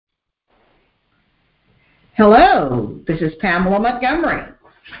Hello, this is Pamela Montgomery,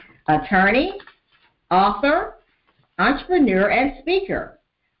 attorney, author, entrepreneur, and speaker.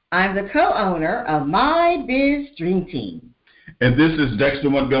 I'm the co-owner of My Biz Dream Team. And this is Dexter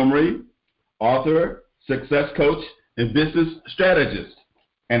Montgomery, author, success coach, and business strategist.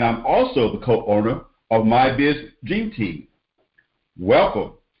 And I'm also the co-owner of My Biz Dream Team.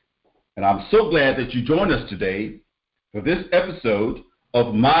 Welcome. And I'm so glad that you joined us today for this episode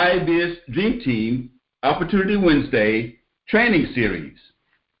of My Biz Dream Team Opportunity Wednesday training series.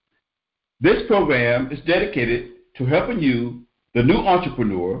 This program is dedicated to helping you, the new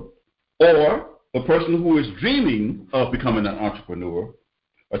entrepreneur, or the person who is dreaming of becoming an entrepreneur,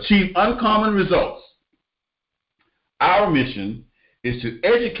 achieve uncommon results. Our mission is to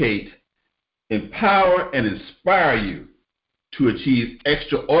educate, empower, and inspire you to achieve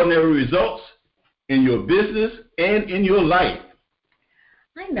extraordinary results in your business and in your life.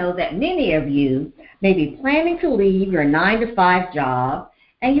 I know that many of you may be planning to leave your 9-to-5 job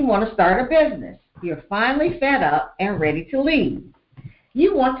and you want to start a business. You're finally fed up and ready to leave.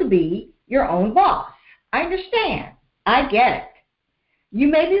 You want to be your own boss. I understand. I get it. You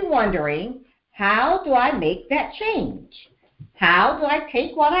may be wondering, how do I make that change? How do I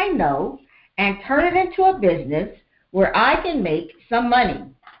take what I know and turn it into a business where I can make some money?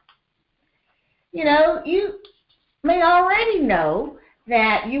 You know, you may already know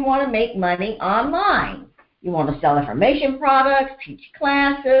that you want to make money online. You want to sell information products, teach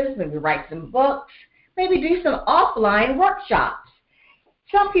classes, maybe write some books, maybe do some offline workshops.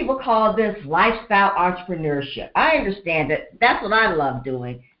 Some people call this lifestyle entrepreneurship. I understand it. That's what I love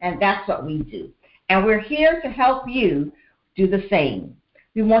doing, and that's what we do. And we're here to help you do the same.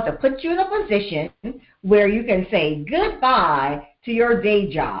 We want to put you in a position where you can say goodbye to your day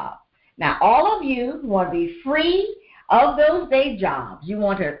job. Now, all of you who want to be free of those day jobs,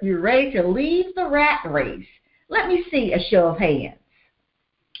 you're ready to leave the rat race. Let me see a show of hands.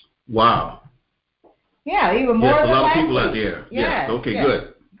 Wow. Yeah, even more yes, than a lot last of people week. out there. Yes, okay, yes.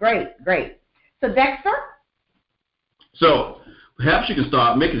 Good. Great. So, Dexter? So, perhaps you can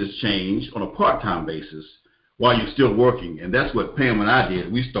start making this change on a part-time basis while you're still working. And that's what Pam and I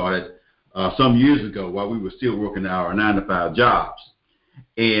did. We started some years ago while we were still working our 9-to-5 jobs.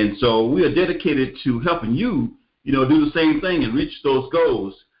 And so we are dedicated to helping you, do the same thing and reach those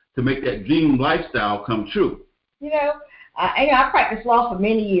goals to make that dream lifestyle come true. I practiced law for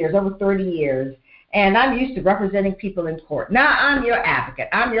many years, over 30 years, and I'm used to representing people in court. Now I'm your advocate.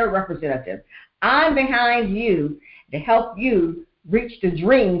 I'm your representative. I'm behind you to help you reach the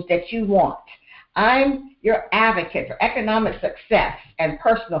dreams that you want. I'm your advocate for economic success and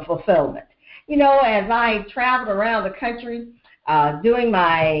personal fulfillment. As I traveled around the country doing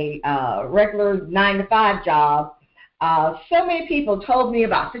my regular 9-to-5 job, so many people told me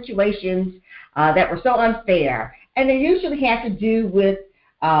about situations that were so unfair, and they usually had to do with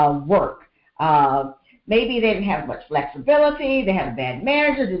work. Maybe they didn't have much flexibility, they had a bad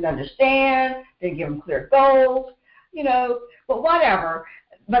manager, didn't understand, didn't give them clear goals, but whatever.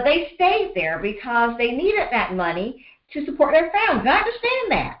 But they stayed there because they needed that money to support their families. And I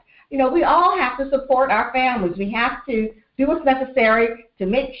understand that. We all have to support our families. We have to do what's necessary to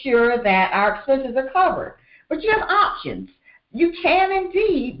make sure that our expenses are covered. But you have options. You can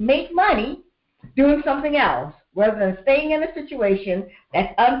indeed make money doing something else rather than staying in a situation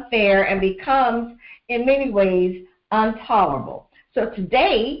that's unfair and becomes, in many ways, intolerable. So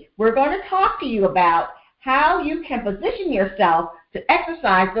today, we're going to talk to you about how you can position yourself to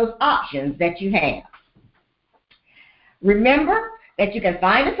exercise those options that you have. Remember that you can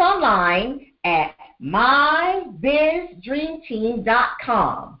find us online at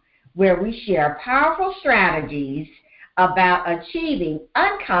mybizdreamteam.com, where we share powerful strategies about achieving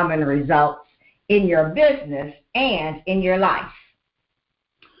uncommon results in your business and in your life.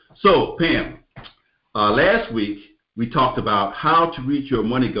 So, Pam, last week we talked about how to reach your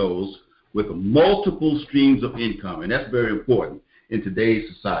money goals with multiple streams of income, and that's very important in today's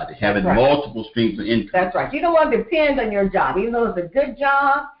society, having multiple streams of income. That's right. You don't want to depend on your job. Even though it's a good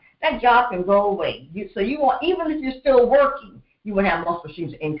job, that job can go away. So you want, even if you're still working, you would have multiple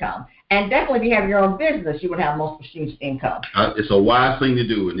streams of income. And definitely if you have your own business, you would have multiple streams of income. It's a wise thing to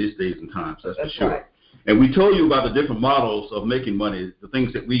do in these days and times, that's for sure. Right. And we told you about the different models of making money, the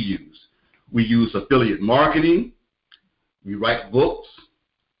things that we use. We use affiliate marketing, we write books,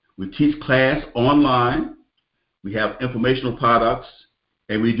 we teach class online, we have informational products,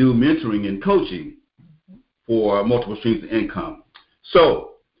 and we do mentoring and coaching for multiple streams of income.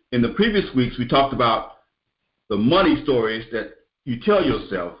 So in the previous weeks, we talked about the money stories that you tell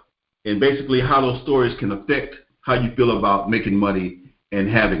yourself and basically how those stories can affect how you feel about making money and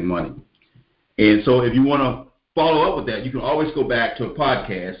having money. And so if you want to follow up with that, you can always go back to a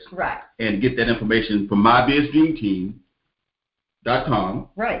podcast and get that information from mybizdreamteam.com.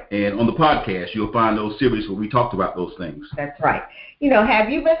 Right. And on the podcast, you'll find those series where we talked about those things. That's right.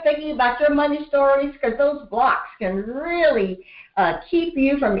 Have you been thinking about your money stories? Because those blocks can really keep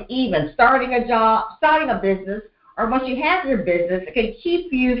you from even starting a job, starting a business, or once you have your business, it can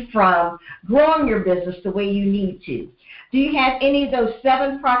keep you from growing your business the way you need to. Do you have any of those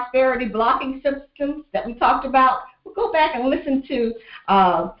 7 prosperity blocking symptoms that we talked about? We'll go back and listen to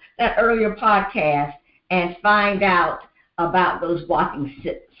that earlier podcast and find out about those blocking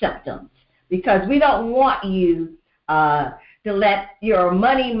symptoms, because we don't want you to let your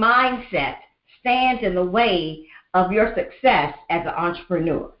money mindset stand in the way of your success as an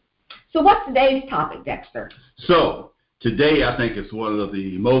entrepreneur. So what's today's topic, Dexter? So today I think it's one of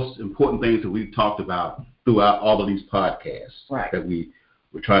the most important things that we've talked about throughout all of these podcasts that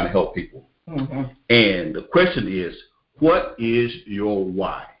we're trying to help people. Mm-hmm. And the question is, what is your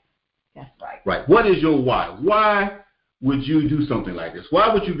why? That's right. Right. What is your why? Why would you do something like this?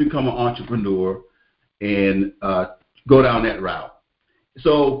 Why would you become an entrepreneur and go down that route?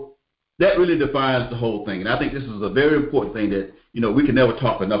 So that really defines the whole thing. And I think this is a very important thing that, we can never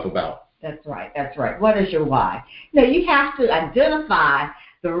talk enough about. That's right. That's right. What is your why? You have to identify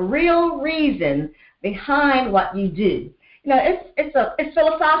the real reason behind what you do. It's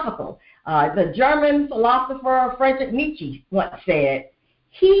philosophical. The German philosopher Frederick Nietzsche once said,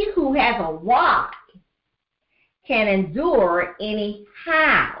 "He who has a why can endure any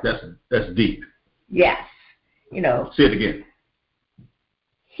how." That's deep. Yes. Say it again.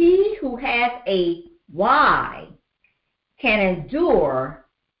 He who has a why can endure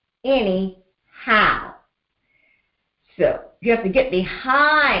any how. So you have to get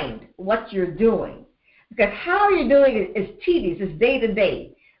behind what you're doing, because how you're doing it is tedious, it's day to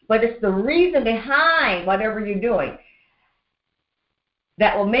day, but it's the reason behind whatever you're doing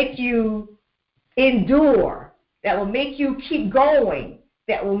that will make you endure, that will make you keep going,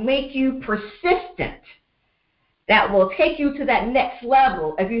 that will make you persistent, that will take you to that next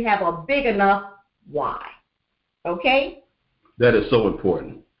level if you have a big enough why. Okay? That is so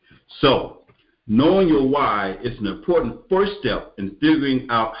important. So knowing your why is an important first step in figuring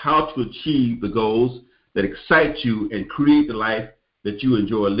out how to achieve the goals that excite you and create the life that you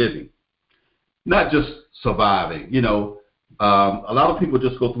enjoy living. Not just surviving. A lot of people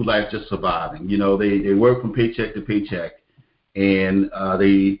just go through life just surviving. They work from paycheck to paycheck, and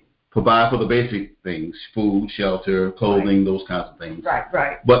they provide for the basic things, food, shelter, clothing, those kinds of things.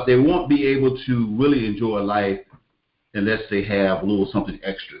 Right. But they won't be able to really enjoy life unless they have a little something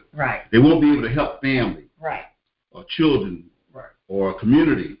extra. Right. They won't be able to help family. Right. Or children. Right. Or a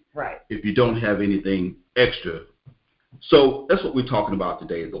community. Right. If you don't have anything extra. So that's what we're talking about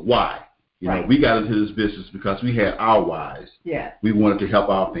today, the why. We got into this business because we had our whys. Yeah. We wanted to help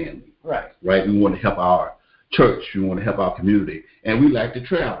our family. Right. Right. We wanted to help our church. We wanted to help our community. And we like to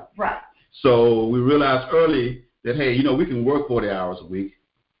travel. Right. So we realized early that, hey, we can work 40 hours a week.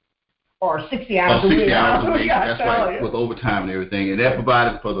 Or 60 hours a week. 60 hours a week, that's right, with overtime and everything. And that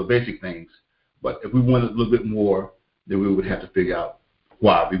provided for the basic things. But if we wanted a little bit more, then we would have to figure out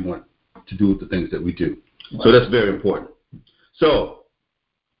why we want to do the things that we do. Right. So that's very important. So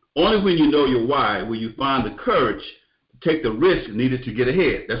only when you know your why will you find the courage to take the risk needed to get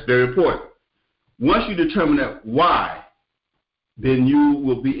ahead. That's very important. Once you determine that why, then you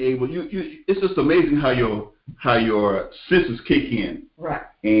will be able, it's just amazing how your senses kick in. Right.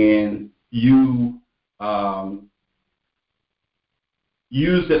 And you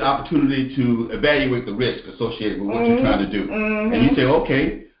use that opportunity to evaluate the risk associated with what you're trying to do. Mm-hmm. And you say,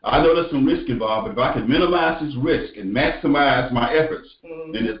 okay, I know there's some risk involved, but if I can minimize this risk and maximize my efforts,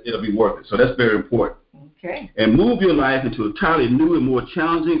 then it'll be worth it. So that's very important. Okay. And move your life into a entirely new and more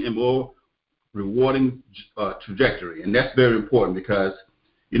challenging and more rewarding trajectory. And that's very important because,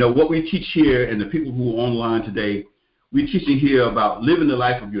 what we teach here and the people who are online today, we're teaching here about living the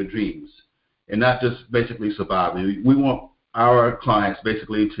life of your dreams and not just basically surviving. We want our clients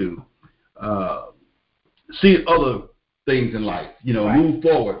basically to see other things in life, move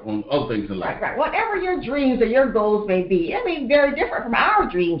forward on other things in life. Right. Whatever your dreams or your goals may be, it may be very different from our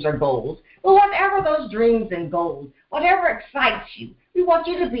dreams or goals, but whatever those dreams and goals, whatever excites you, we want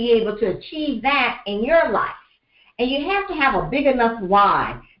you to be able to achieve that in your life. And you have to have a big enough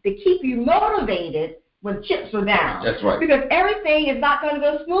why to keep you motivated when chips are down. That's right. Because everything is not going to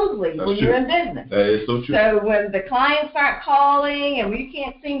go smoothly when you're in business. That is so true. So when the clients start calling and we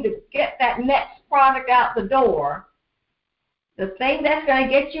can't seem to get that next product out the door, the thing that's going to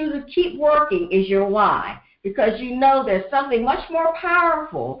get you to keep working is your why. Because there's something much more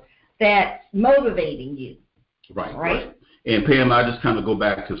powerful that's motivating you. Right. And Pam, I just kind of go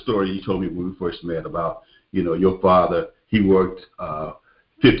back to the story you told me when we first met about, your father. He worked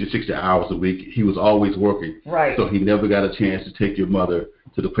 50, 60 hours a week. He was always working. Right. So he never got a chance to take your mother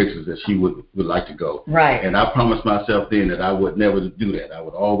to the places that she would like to go. Right. And I promised myself then that I would never do that. I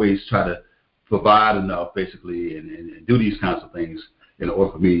would always try to provide enough, basically, and do these kinds of things in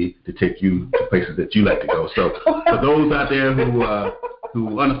order for me to take you to places that you like to go. So for those out there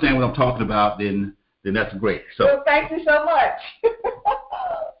who understand what I'm talking about, then that's great. So well, thank you so much.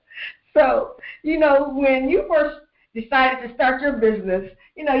 So, when you first decided to start your business,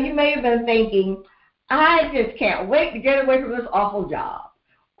 you may have been thinking, I just can't wait to get away from this awful job.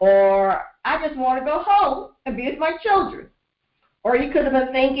 Or I just want to go home and be with my children. Or you could have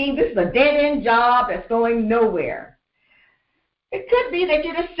been thinking, this is a dead-end job that's going nowhere. It could be that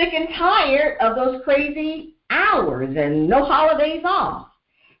you're just sick and tired of those crazy hours and no holidays off.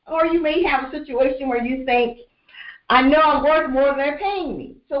 Or you may have a situation where you think, I know I'm worth more than they're paying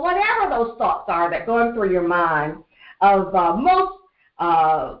me. So whatever those thoughts are that going through your mind of most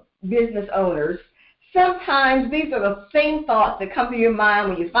business owners, sometimes these are the same thoughts that come to your mind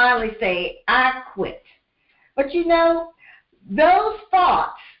when you finally say, I quit. But those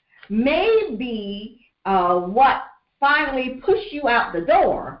thoughts may be what finally push you out the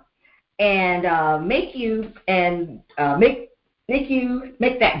door and make you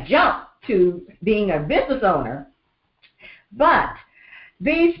make that jump to being a business owner. But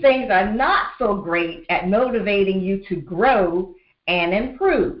these things are not so great at motivating you to grow and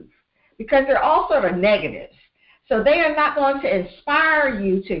improve because they're all sort of negatives. So they are not going to inspire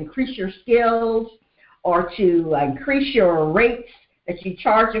you to increase your skills or to increase your rates that you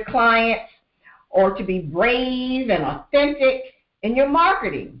charge your clients or to be brave and authentic in your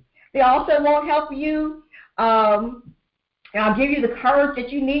marketing. They also won't help you I'll give you the courage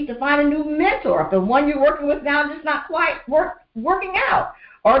that you need to find a new mentor if the one you're working with now is just not quite working out,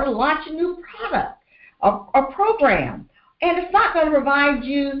 or to launch a new product or program. And it's not going to provide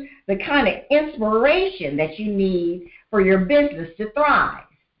you the kind of inspiration that you need for your business to thrive.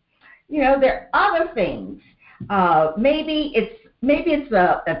 There are other things. Maybe it's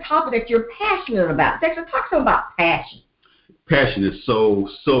a topic that you're passionate about. Dexter, talk to them about passion. Passion is so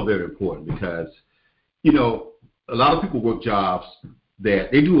very important because, a lot of people work jobs that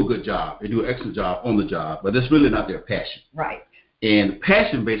they do a good job. They do an excellent job on the job, but it's really not their passion. Right. And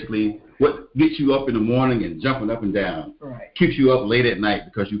passion, basically, what gets you up in the morning and jumping up and down, right, keeps you up late at night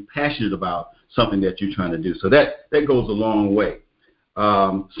because you're passionate about something that you're trying to do. So that goes a long way.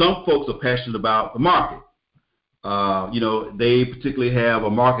 Some folks are passionate about the market. They particularly have a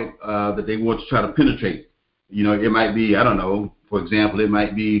market that they want to try to penetrate. It might be, I don't know, for example, it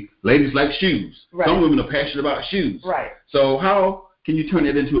might be ladies like shoes. Right. Some women are passionate about shoes. Right. So how can you turn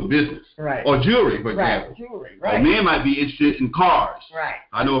it into a business? Right. Or jewelry, for example. Right. Jewelry. Right. Or men might be interested in cars. Right.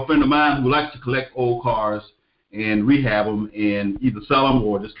 I know a friend of mine who likes to collect old cars and rehab them and either sell them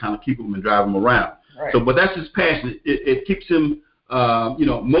or just kind of keep them and drive them around. Right. But that's his passion. It keeps him,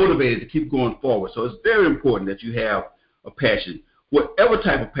 motivated to keep going forward. So it's very important that you have a passion. Whatever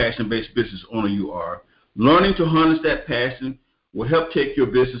type of passion-based business owner you are, learning to harness that passion will help take your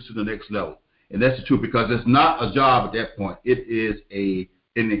business to the next level. And that's the truth because it's not a job at that point. It is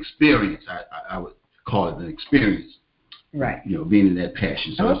an experience. I would call it an experience. Right. Being in that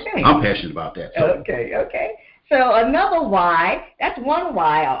passion. So okay. I'm passionate about that. So. Okay. So another why, that's one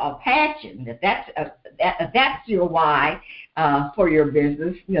why, a passion. If that's your why for your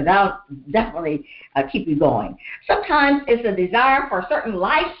business, that'll definitely keep you going. Sometimes it's a desire for a certain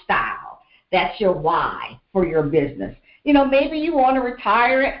lifestyle. That's your why for your business. Maybe you want to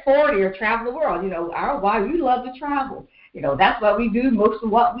retire at 40 or travel the world. Our why, we love to travel. That's why we do most of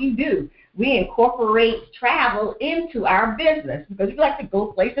what we do. We incorporate travel into our business because we like to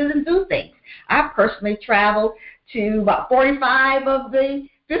go places and do things. I personally travel to about 45 of the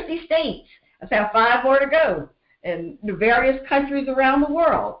 50 states. I have 5 more to go in the various countries around the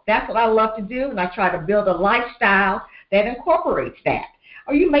world. That's what I love to do, and I try to build a lifestyle that incorporates that.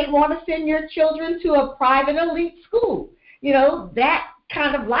 Or you may want to send your children to a private elite school. That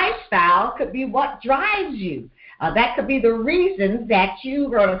kind of lifestyle could be what drives you. That could be the reason that you're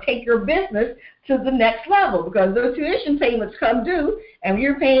going to take your business to the next level because those tuition payments come due, and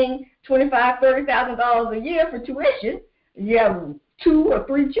you're paying $25,000, $30,000 a year for tuition. You have 2 or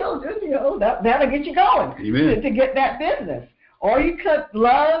 3 children, that'll get you going to get that business. Or you could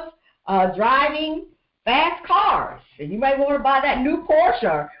love driving fast cars, and you might want to buy that new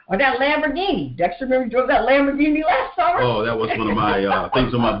Porsche or that Lamborghini. Dexter, remember you drove that Lamborghini last summer? Oh, that was one of my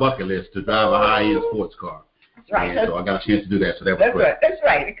things on my bucket list, to drive a high-end sports car. That's right. And so I got a chance to do that. So that was great. Right. That's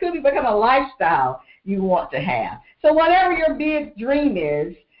right. It could become a lifestyle you want to have. So whatever your big dream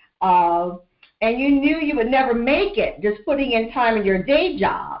is, and you knew you would never make it just putting in time in your day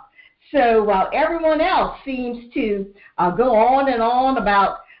job. So while everyone else seems to go on and on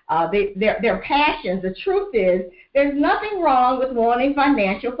about their passions, the truth is there's nothing wrong with wanting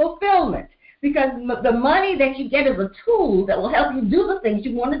financial fulfillment, because the money that you get is a tool that will help you do the things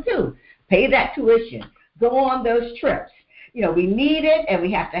you want to do. Pay that tuition. Go on those trips. We need it and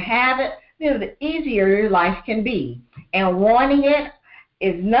we have to have it. The easier your life can be. And wanting it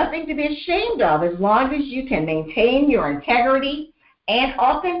is nothing to be ashamed of as long as you can maintain your integrity and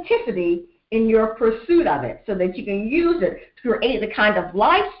authenticity in your pursuit of it so that you can use it to create the kind of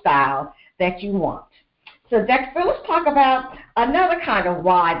lifestyle that you want. So, Dexter, let's talk about another kind of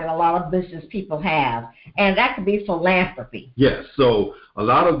why that a lot of business people have, and that could be philanthropy. Yes. So a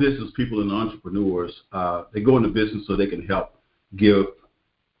lot of business people and entrepreneurs, they go into business so they can help give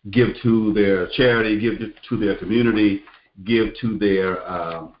to their charity, give to their community, give to their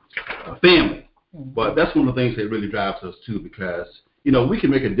family. Mm-hmm. But that's one of the things that really drives us, too, because, we can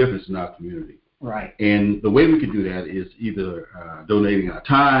make a difference in our community. Right. And the way we can do that is either donating our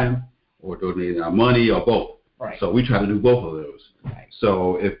time or donating our money or both. Right. So we try to do both of those. Right.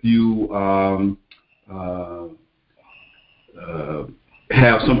 So if you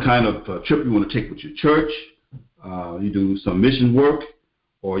have some kind of trip you want to take with your church, you do some mission work,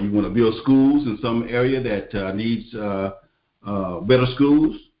 or you want to build schools in some area that needs better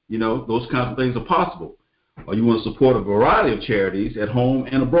schools, those kinds of things are possible. Or you want to support a variety of charities at home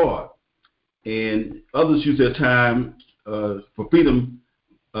and abroad. And others use their time for freedom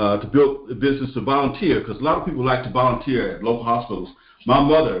to build a business to volunteer, because a lot of people like to volunteer at local hospitals. My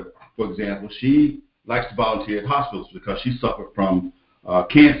mother, for example, she likes to volunteer at hospitals because she suffered from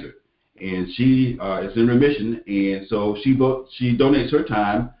cancer, and she is in remission, and so she donates her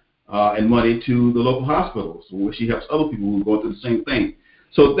time and money to the local hospitals where she helps other people who go through the same thing.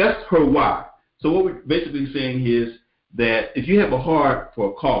 So that's her why. So what we're basically saying is that if you have a heart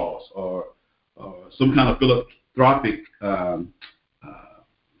for a cause or some kind of philanthropic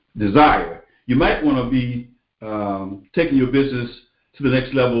desire, you might want to be taking your business to the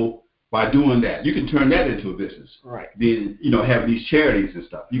next level by doing that. You can turn that into a business. Right. Then, have these charities and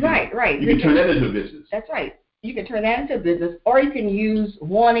stuff. You can turn that into a business. That's right. You can turn that into a business, or you can use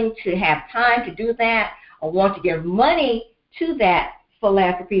wanting to have time to do that or want to give money to that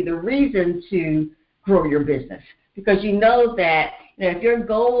philanthropy, the reason to grow your business. Because you know that if your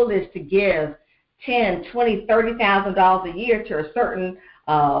goal is to give $10,000, $20,000, $30,000 a year to a certain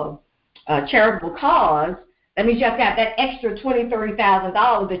charitable cause, that means you have to have that extra $20,000,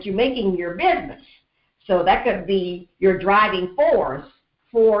 $30,000 that you're making in your business. So that could be your driving force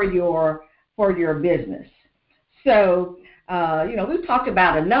for your business. So, we've talked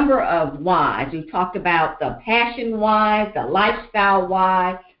about a number of whys. We've talked about the passion why, the lifestyle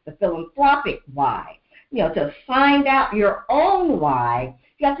why, the philanthropic why. To find out your own why,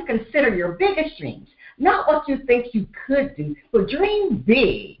 you have to consider your biggest dreams, not what you think you could do, but dream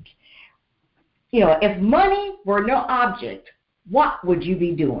big. If money were no object, what would you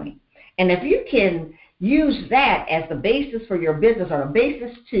be doing? And if you can use that as the basis for your business or the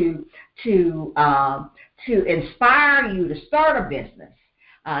basis to inspire you to start a business,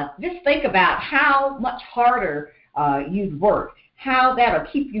 just think about how much harder you'd work, how that'll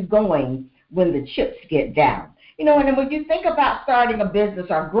keep you going when the chips get down. And then when you think about starting a business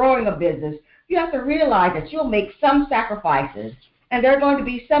or growing a business, you have to realize that you'll make some sacrifices, and there are going to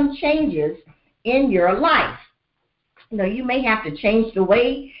be some changes in your life. You may have to change the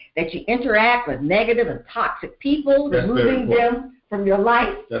way that you interact with negative and toxic people, removing them from your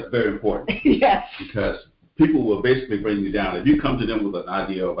life. That's very important. Yes. Because people will basically bring you down. If you come to them with an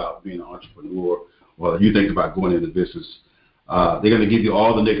idea about being an entrepreneur, or you think about going into business, they're going to give you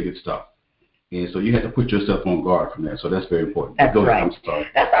all the negative stuff. And so you have to put yourself on guard from that. So that's very important. That's right. I'm sorry.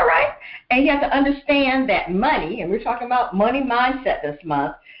 That's all right. And you have to understand that money, and we're talking about money mindset this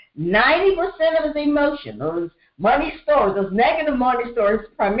month, 90% of it is emotion. Those money stories, those negative money stories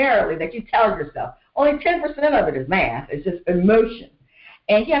primarily that you tell yourself, only 10% of it is math. It's just emotion.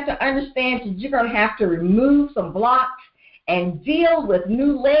 And you have to understand that you're going to have to remove some blocks and deal with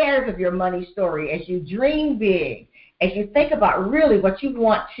new layers of your money story as you dream big, as you think about really what you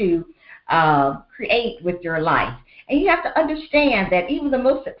want to create with your life. And you have to understand that even the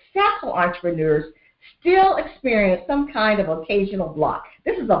most successful entrepreneurs still experience some kind of occasional block.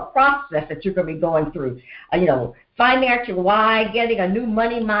 This is a process that you're going to be going through, finding out your why, getting a new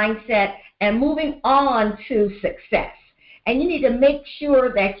money mindset, and moving on to success. And you need to make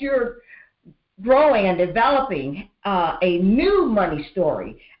sure that you're growing and developing a new money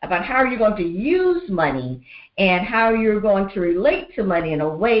story about how you're going to use money and how you're going to relate to money in a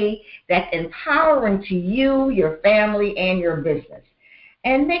way that's empowering to you, your family, and your business.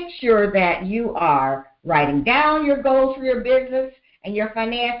 And make sure that you are writing down your goals for your business and your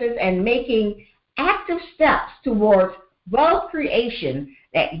finances and making active steps towards wealth creation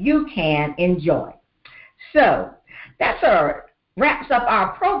that you can enjoy. So that's wraps up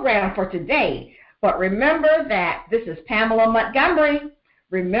our program for today. But remember that this is Pamela Montgomery.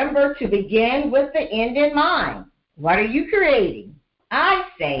 Remember to begin with the end in mind. What are you creating? I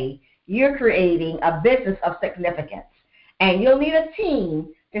say you're creating a business of significance, and you'll need a team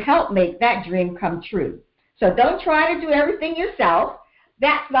to help make that dream come true. So don't try to do everything yourself.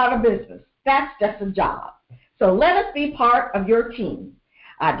 That's not a business. That's just a job. So let us be part of your team.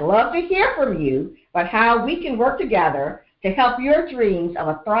 I'd love to hear from you about how we can work together to help your dreams of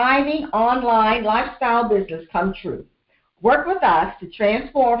a thriving online lifestyle business come true. Work with us to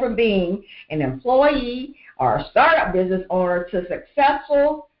transform from being an employee or a startup business owner to a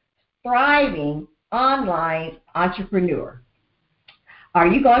successful, thriving online entrepreneur. Are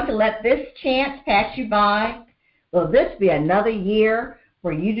you going to let this chance pass you by? Will this be another year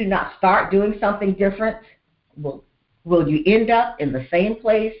where you do not start doing something different? Will you end up in the same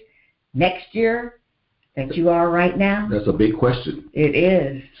place next year that you are right now? That's a big question. It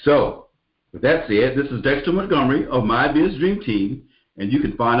is. So, with that said, this is Dexter Montgomery of My Biz Dream Team, and you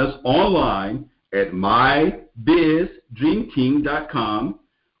can find us online at mybizdreamteam.com,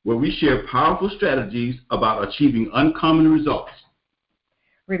 where we share powerful strategies about achieving uncommon results.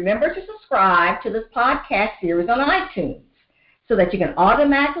 Remember to subscribe to this podcast series on iTunes so that you can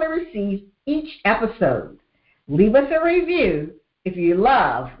automatically receive each episode. Leave us a review if you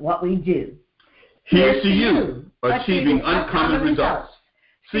love what we do. Here's to you, achieving uncommon results.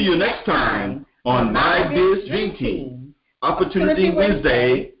 See you next time on My Biz Dream Team, Opportunity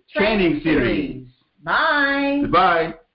Wednesday Training Series. Bye. Goodbye.